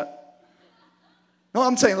said that. No,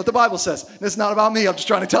 I'm saying what the Bible says. This is not about me. I'm just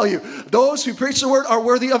trying to tell you. Those who preach the word are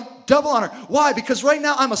worthy of double honor. Why? Because right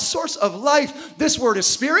now I'm a source of life. This word is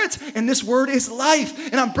spirit, and this word is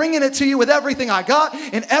life. And I'm bringing it to you with everything I got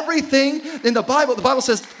and everything in the Bible. The Bible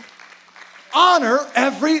says, honor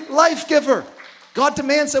every life giver. God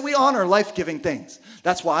demands that we honor life-giving things.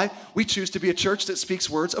 That's why we choose to be a church that speaks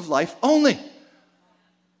words of life only.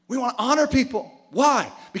 We want to honor people. Why?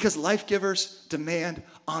 Because life givers demand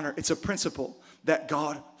honor. It's a principle that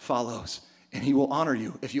God follows, and he will honor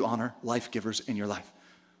you if you honor life givers in your life.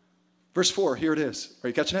 Verse 4, here it is. Are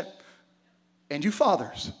you catching it? And you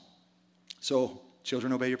fathers. So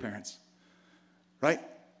children, obey your parents, right?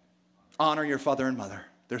 Honor your father and mother.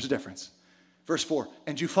 There's a difference. Verse 4,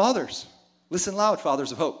 and you fathers, listen loud,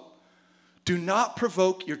 fathers of hope. Do not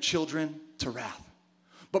provoke your children to wrath,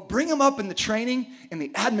 but bring them up in the training and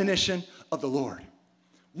the admonition of the Lord.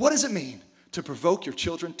 What does it mean to provoke your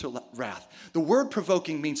children to wrath? The word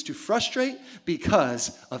provoking means to frustrate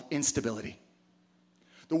because of instability.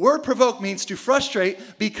 The word provoke means to frustrate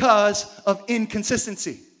because of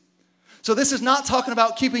inconsistency. So this is not talking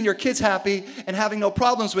about keeping your kids happy and having no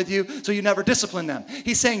problems with you so you never discipline them.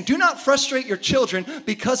 He's saying, do not frustrate your children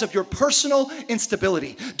because of your personal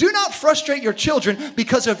instability. Do not frustrate your children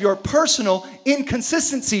because of your personal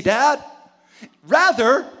inconsistency, Dad.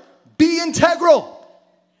 Rather, be integral.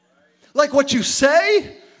 Like what you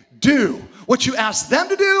say, do. What you ask them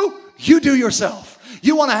to do, you do yourself.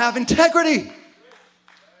 You want to have integrity.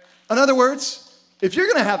 In other words, if you're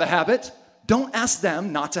going to have a habit, don't ask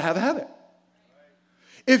them not to have a habit.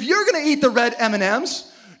 If you're going to eat the red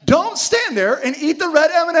M&Ms, don't stand there and eat the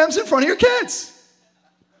red M&Ms in front of your kids.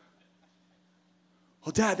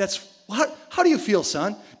 Well, Dad, how do you feel,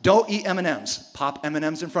 son? Don't eat M&Ms. Pop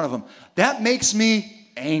M&Ms in front of them. That makes me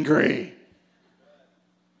angry.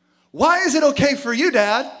 Why is it okay for you,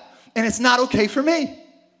 Dad, and it's not okay for me?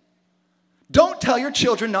 Don't tell your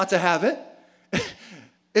children not to have it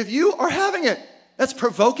if you are having it. That's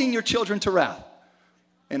provoking your children to wrath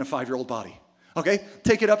in a 5-year-old body. Okay?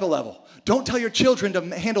 Take it up a level. Don't tell your children to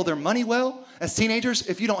handle their money well as teenagers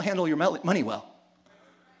if you don't handle your money well.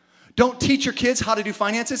 Don't teach your kids how to do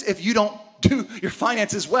finances if you don't do your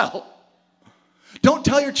finances well. Don't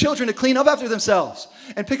tell your children to clean up after themselves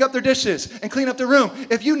and pick up their dishes and clean up their room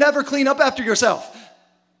if you never clean up after yourself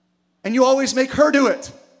and you always make her do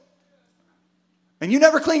it and you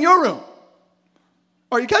never clean your room.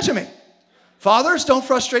 Are you catching me? Fathers, don't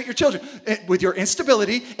frustrate your children with your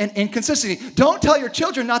instability and inconsistency. Don't tell your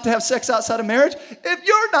children not to have sex outside of marriage if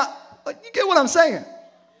you're not. You get what I'm saying?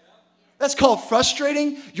 That's called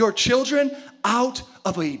frustrating your children out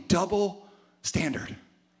of a double standard.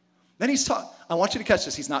 Then he's talking. I want you to catch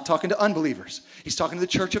this. He's not talking to unbelievers. He's talking to the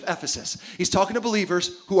church of Ephesus. He's talking to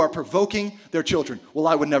believers who are provoking their children. Well,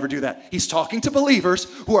 I would never do that. He's talking to believers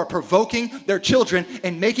who are provoking their children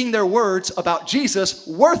and making their words about Jesus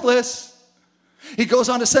worthless. He goes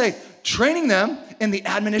on to say, training them in the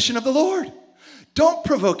admonition of the Lord. Don't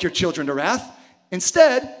provoke your children to wrath.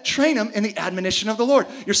 Instead, train them in the admonition of the Lord.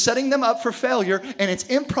 You're setting them up for failure, and it's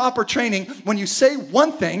improper training when you say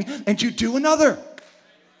one thing and you do another.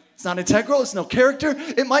 It's not integral. It's no character.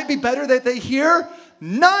 It might be better that they hear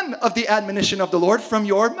none of the admonition of the Lord from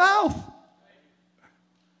your mouth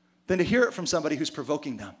than to hear it from somebody who's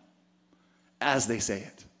provoking them as they say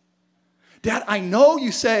it. Dad, I know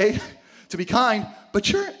you say to be kind, but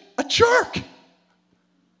you're a jerk.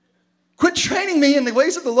 Quit training me in the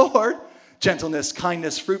ways of the Lord. Gentleness,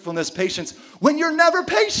 kindness, fruitfulness, patience, when you're never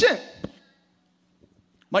patient.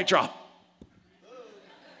 Mic drop.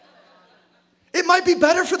 It might be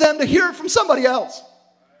better for them to hear it from somebody else.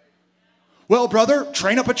 Well, brother,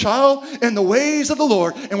 train up a child in the ways of the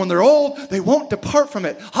Lord, and when they're old, they won't depart from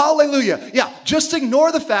it. Hallelujah. Yeah, just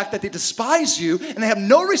ignore the fact that they despise you and they have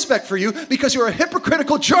no respect for you because you're a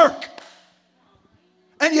hypocritical jerk.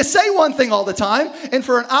 And you say one thing all the time, and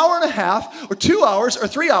for an hour and a half, or 2 hours, or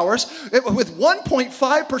 3 hours, with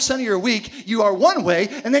 1.5% of your week, you are one way,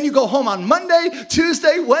 and then you go home on Monday,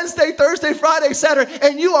 Tuesday, Wednesday, Thursday, Friday, Saturday,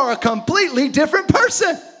 and you are a completely different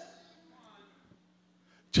person.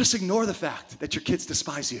 Just ignore the fact that your kids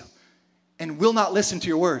despise you and will not listen to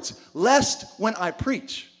your words, lest when I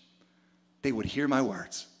preach, they would hear my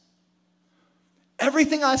words.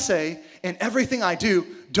 Everything I say and everything I do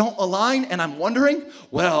don't align, and I'm wondering,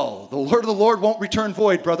 well, the word of the Lord won't return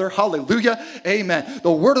void, brother. Hallelujah. Amen.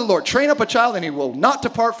 The word of the Lord, train up a child and he will not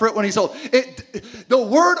depart from it when he's old. The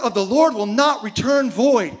word of the Lord will not return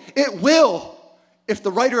void. It will if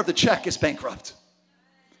the writer of the check is bankrupt.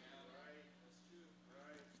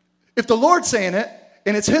 If the Lord's saying it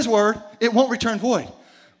and it's his word, it won't return void.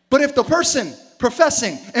 But if the person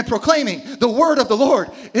professing and proclaiming the word of the Lord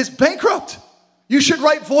is bankrupt, you should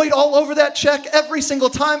write void all over that check every single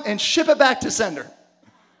time and ship it back to sender.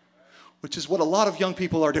 Which is what a lot of young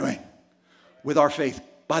people are doing with our faith,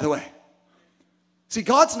 by the way. See,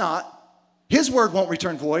 God's not, his word won't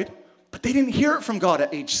return void, but they didn't hear it from God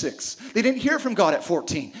at age 6. They didn't hear it from God at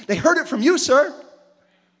 14. They heard it from you, sir.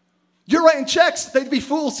 You're writing checks, they'd be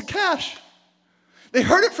fools to cash. They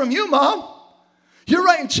heard it from you, Mom. You're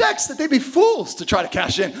writing checks that they'd be fools to try to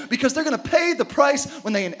cash in because they're going to pay the price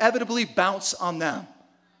when they inevitably bounce on them.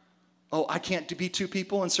 Oh, I can't be two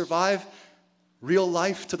people and survive real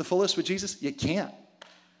life to the fullest with Jesus? You can't.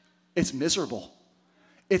 It's miserable.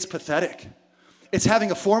 It's pathetic. It's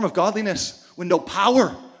having a form of godliness with no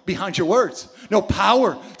power behind your words. No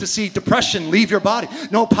power to see depression leave your body.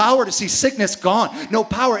 No power to see sickness gone. No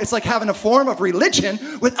power. It's like having a form of religion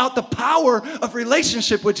without the power of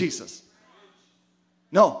relationship with Jesus.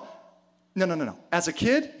 No. As a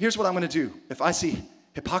kid, here's what I'm going to do. If I see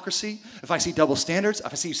hypocrisy, if I see double standards,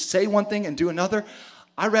 if I see you say one thing and do another,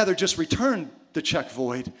 I'd rather just return the check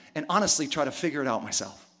void and honestly try to figure it out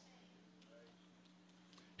myself.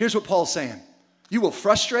 Here's what Paul's saying. You will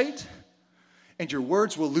frustrate and your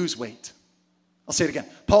words will lose weight. I'll say it again.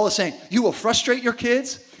 Paul is saying you will frustrate your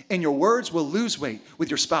kids and your words will lose weight with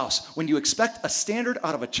your spouse when you expect a standard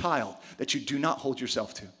out of a child that you do not hold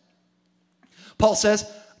yourself to. Paul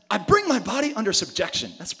says, I bring my body under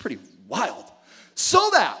subjection. That's pretty wild. So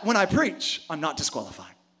that when I preach, I'm not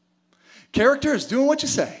disqualified. Character is doing what you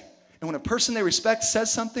say. And when a person they respect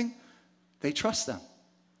says something, they trust them.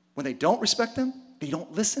 When they don't respect them, they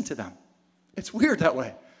don't listen to them. It's weird that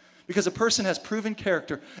way. Because a person has proven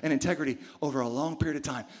character and integrity over a long period of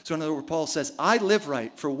time. So in other words, Paul says, I live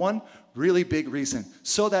right for one really big reason,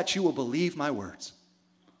 so that you will believe my words.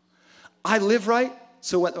 I live right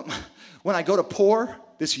so when I go to pour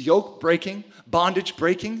this yoke breaking, bondage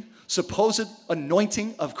breaking, supposed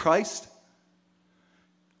anointing of Christ,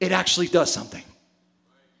 it actually does something.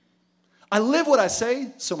 I live what I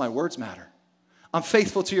say, so my words matter. I'm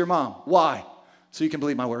faithful to your mom. Why? So you can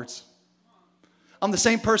believe my words. I'm the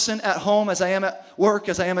same person at home as I am at work,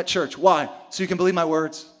 as I am at church. Why? So you can believe my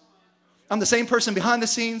words. I'm the same person behind the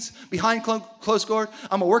scenes, behind closed door.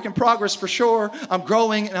 I'm a work in progress for sure. I'm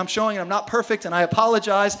growing and I'm showing I'm not perfect, and I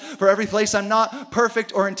apologize for every place I'm not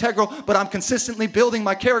perfect or integral, but I'm consistently building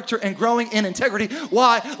my character and growing in integrity.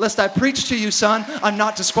 Why? Lest I preach to you, son, I'm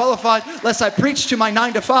not disqualified. Lest I preach to my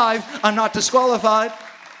 9 to 5, I'm not disqualified.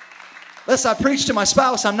 Lest I preach to my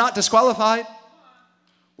spouse, I'm not disqualified.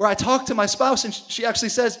 Where I talk to my spouse and she actually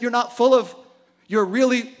says, you're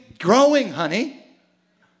really growing, honey.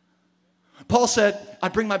 Paul said, I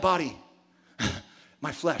bring my body,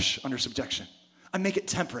 my flesh under subjection. I make it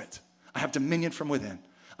temperate. I have dominion from within.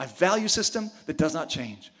 I value system that does not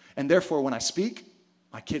change. And therefore, when I speak,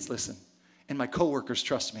 my kids listen. And my coworkers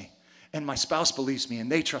trust me. And my spouse believes me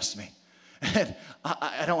and they trust me. And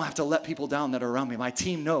I don't have to let people down that are around me. My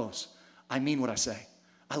team knows I mean what I say.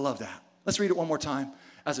 I love that. Let's read it one more time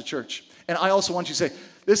as a church. And I also want you to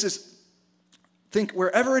say, think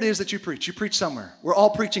wherever it is that you preach somewhere. We're all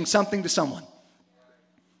preaching something to someone.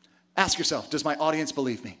 Ask yourself, does my audience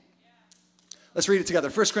believe me? Let's read it together.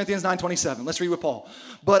 1 Corinthians 9:27. Let's read with Paul.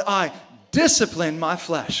 But I discipline my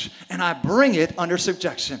flesh, and I bring it under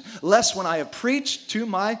subjection, lest when I have preached to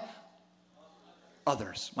my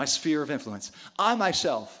others, my sphere of influence, I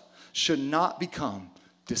myself should not become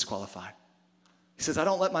disqualified. He says, I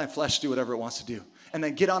don't let my flesh do whatever it wants to do, and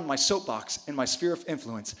then get on my soapbox in my sphere of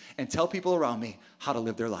influence and tell people around me how to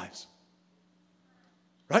live their lives.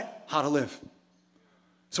 Right? How to live.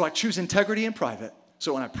 So I choose integrity in private,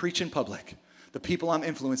 so when I preach in public, the people I'm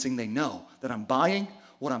influencing, they know that I'm buying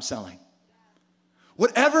what I'm selling.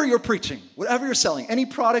 Whatever you're preaching, whatever you're selling, any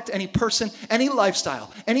product, any person, any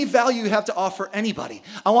lifestyle, any value you have to offer anybody,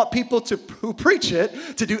 I want people who preach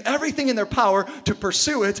it to do everything in their power to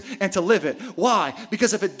pursue it and to live it. Why?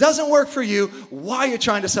 Because if it doesn't work for you, why are you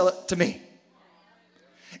trying to sell it to me?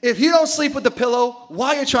 If you don't sleep with the pillow,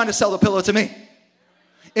 why are you trying to sell the pillow to me?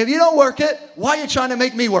 If you don't work it, why are you trying to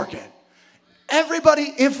make me work it?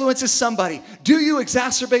 Everybody influences somebody. Do you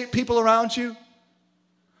exacerbate people around you?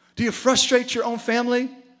 Do you frustrate your own family?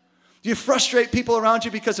 Do you frustrate people around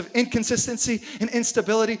you because of inconsistency and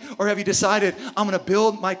instability? Or have you decided, I'm going to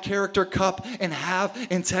build my character cup and have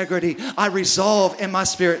integrity? I resolve in my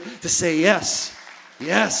spirit to say, yes,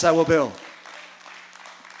 yes, I will build.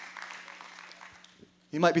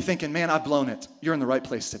 You might be thinking, man, I've blown it. You're in the right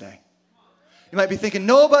place today. You might be thinking,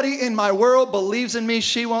 nobody in my world believes in me.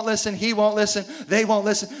 She won't listen. He won't listen. They won't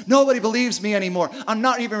listen. Nobody believes me anymore. I'm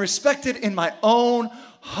not even respected in my own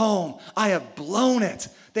home. I have blown it.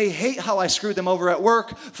 They hate how I screwed them over at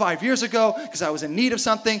work 5 years ago because I was in need of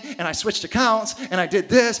something and I switched accounts and I did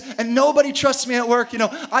this and nobody trusts me at work. You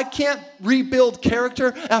know, I can't rebuild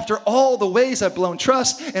character after all the ways I've blown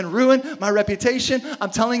trust and ruined my reputation.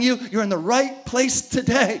 I'm telling you, you're in the right place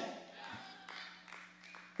today.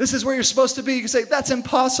 This is where you're supposed to be. You can say, that's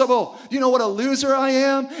impossible. You know what a loser I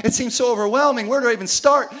am? It seems so overwhelming. Where do I even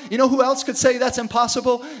start? You know who else could say that's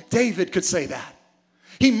impossible? David could say that.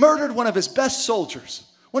 He murdered one of his best soldiers,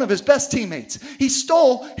 one of his best teammates. He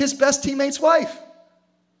stole his best teammate's wife.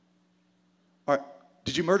 All right,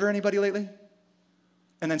 did you murder anybody lately?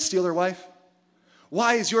 And then steal their wife?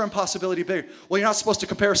 Why is your impossibility bigger? Well, you're not supposed to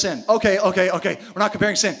compare sin. Okay. We're not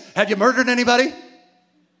comparing sin. Have you murdered anybody?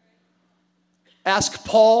 Ask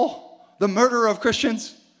Paul, the murderer of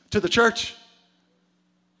Christians, to the church.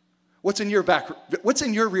 What's in your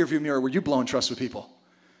rearview mirror where you blowing trust with people?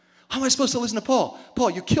 How am I supposed to listen to Paul? Paul,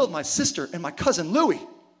 you killed my sister and my cousin Louie.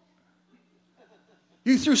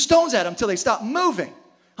 You threw stones at them until they stopped moving.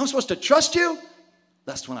 I'm supposed to trust you?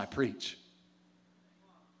 Lest when I preach.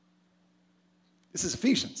 This is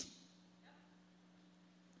Ephesians.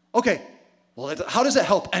 Okay. Well, how does it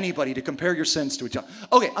help anybody to compare your sins to each other?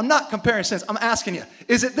 Okay, I'm not comparing sins. I'm asking you,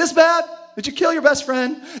 is it this bad? Did you kill your best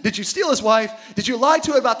friend? Did you steal his wife? Did you lie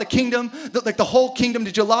to it about the kingdom, like the whole kingdom?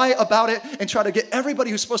 Did you lie about it and try to get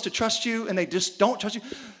everybody who's supposed to trust you and they just don't trust you?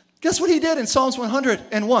 Guess what he did in Psalms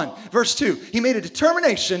 101, verse 2? He made a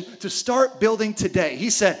determination to start building today. He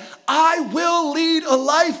said, I will lead a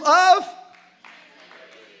life of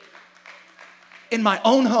in my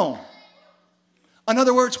own home. In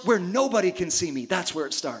other words, where nobody can see me, that's where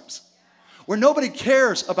it starts. Where nobody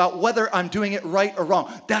cares about whether I'm doing it right or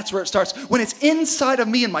wrong, that's where it starts. When it's inside of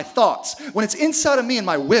me and my thoughts, when it's inside of me and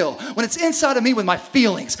my will, when it's inside of me with my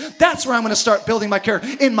feelings, that's where I'm going to start building my character,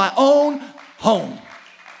 in my own home.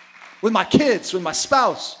 With my kids, with my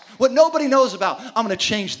spouse. What nobody knows about, I'm going to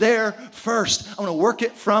change there first. I'm going to work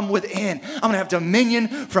it from within. I'm going to have dominion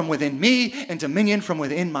from within me and dominion from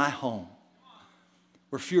within my home.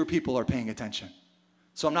 Where fewer people are paying attention.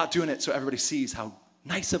 So I'm not doing it so everybody sees how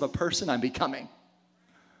nice of a person I'm becoming.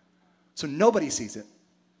 So nobody sees it.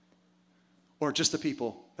 Or just the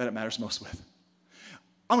people that it matters most with.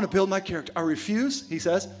 I'm going to build my character. I refuse, he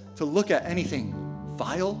says, to look at anything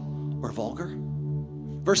vile or vulgar.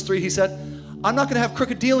 Verse 3, he said, I'm not going to have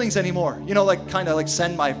crooked dealings anymore. You know, like kind of like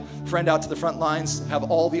send my friend out to the front lines, have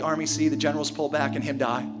all the army see the generals pull back and him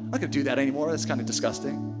die. I'm not going to do that anymore. That's kind of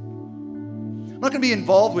disgusting. I'm not going to be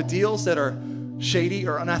involved with deals that are shady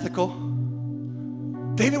or unethical.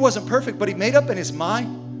 David wasn't perfect, but he made up in his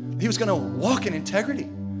mind he was going to walk in integrity,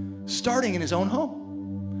 starting in his own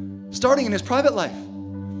home, starting in his private life.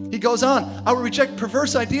 He goes on, I will reject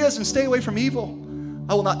perverse ideas and stay away from evil.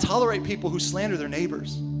 I will not tolerate people who slander their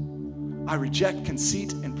neighbors. I reject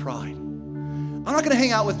conceit and pride. I'm not going to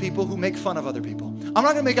hang out with people who make fun of other people. I'm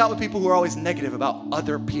not going to make out with people who are always negative about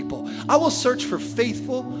other people. I will search for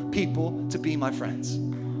faithful people to be my friends.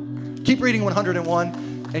 Keep reading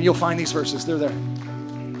 101 and you'll find these verses. They're there.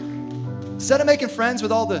 Instead of making friends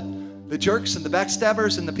with all the jerks and the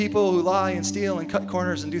backstabbers and the people who lie and steal and cut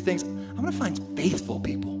corners and do things, I'm going to find faithful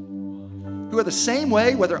people who are the same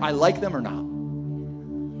way whether I like them or not,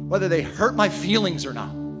 whether they hurt my feelings or not,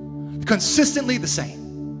 consistently the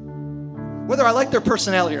same, whether I like their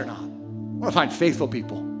personality or not. I want to find faithful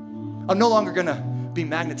people. I'm no longer going to be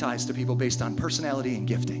magnetized to people based on personality and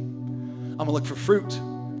gifting. I'm gonna look for fruit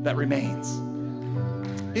that remains.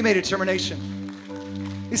 He made a determination.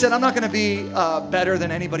 He said, I'm not gonna be better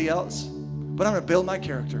than anybody else, but I'm gonna build my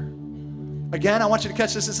character. Again, I want you to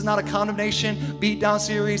catch this. This is not a condemnation, beat down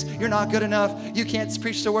series. You're not good enough. You can't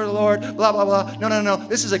preach the word of the Lord, blah, blah, blah. No.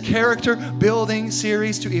 This is a character building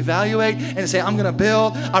series to evaluate and to say, I'm going to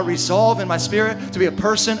build. I resolve in my spirit to be a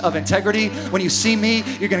person of integrity. When you see me,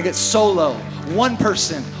 you're going to get solo, one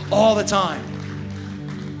person all the time.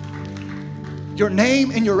 Your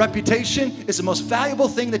name and your reputation is the most valuable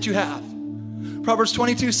thing that you have. Proverbs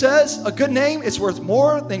 22 says, a good name is worth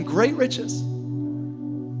more than great riches.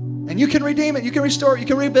 And you can redeem it, you can restore it, you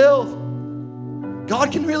can rebuild. God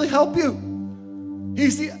can really help you.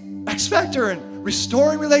 He's the X factor in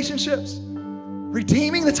restoring relationships,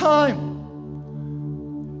 redeeming the time.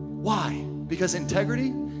 Why? Because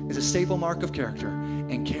integrity is a staple mark of character,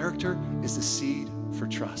 and character is the seed for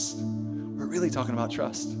trust. We're really talking about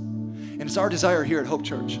trust. And it's our desire here at Hope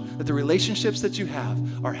Church that the relationships that you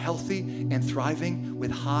have are healthy and thriving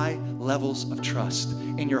with high levels of trust.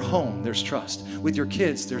 In your home, there's trust. With your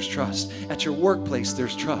kids, there's trust. At your workplace,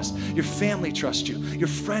 there's trust. Your family trusts you. Your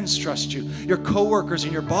friends trust you. Your coworkers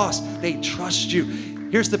and your boss, they trust you.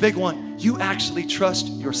 Here's the big one. You actually trust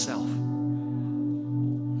yourself.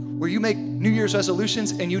 Where you make New Year's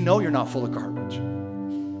resolutions and you know you're not full of garbage.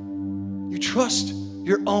 You trust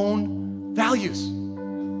your own values.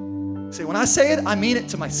 Say, when I say it, I mean it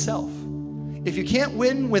to myself. If you can't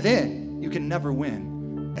win within, you can never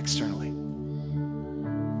win externally.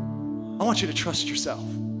 I want you to trust yourself.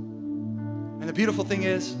 And the beautiful thing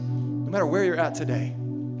is, no matter where you're at today,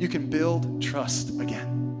 you can build trust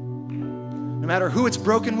again. No matter who it's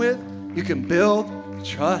broken with, you can build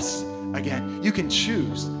trust again. You can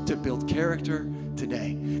choose to build character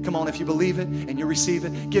today. Come on, if you believe it and you receive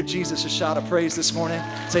it, give Jesus a shout of praise this morning.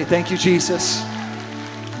 Say, thank you, Jesus,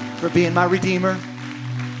 for being my Redeemer.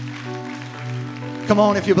 Come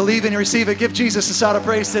on, if you believe and you receive it, give Jesus a shout of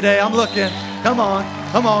praise today. I'm looking. Come on.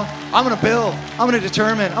 I'm going to build. I'm going to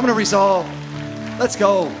determine. I'm going to resolve. Let's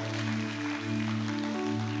go.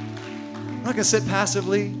 I'm not going to sit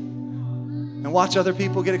passively and watch other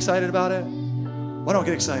people get excited about it. Well, I don't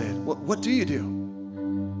get excited. What do you do?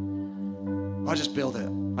 I just build it.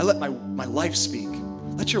 I let my life speak.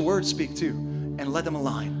 Let your words speak too, and let them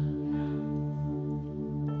align.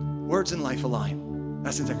 Words and life align.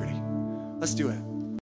 That's integrity. Let's do it.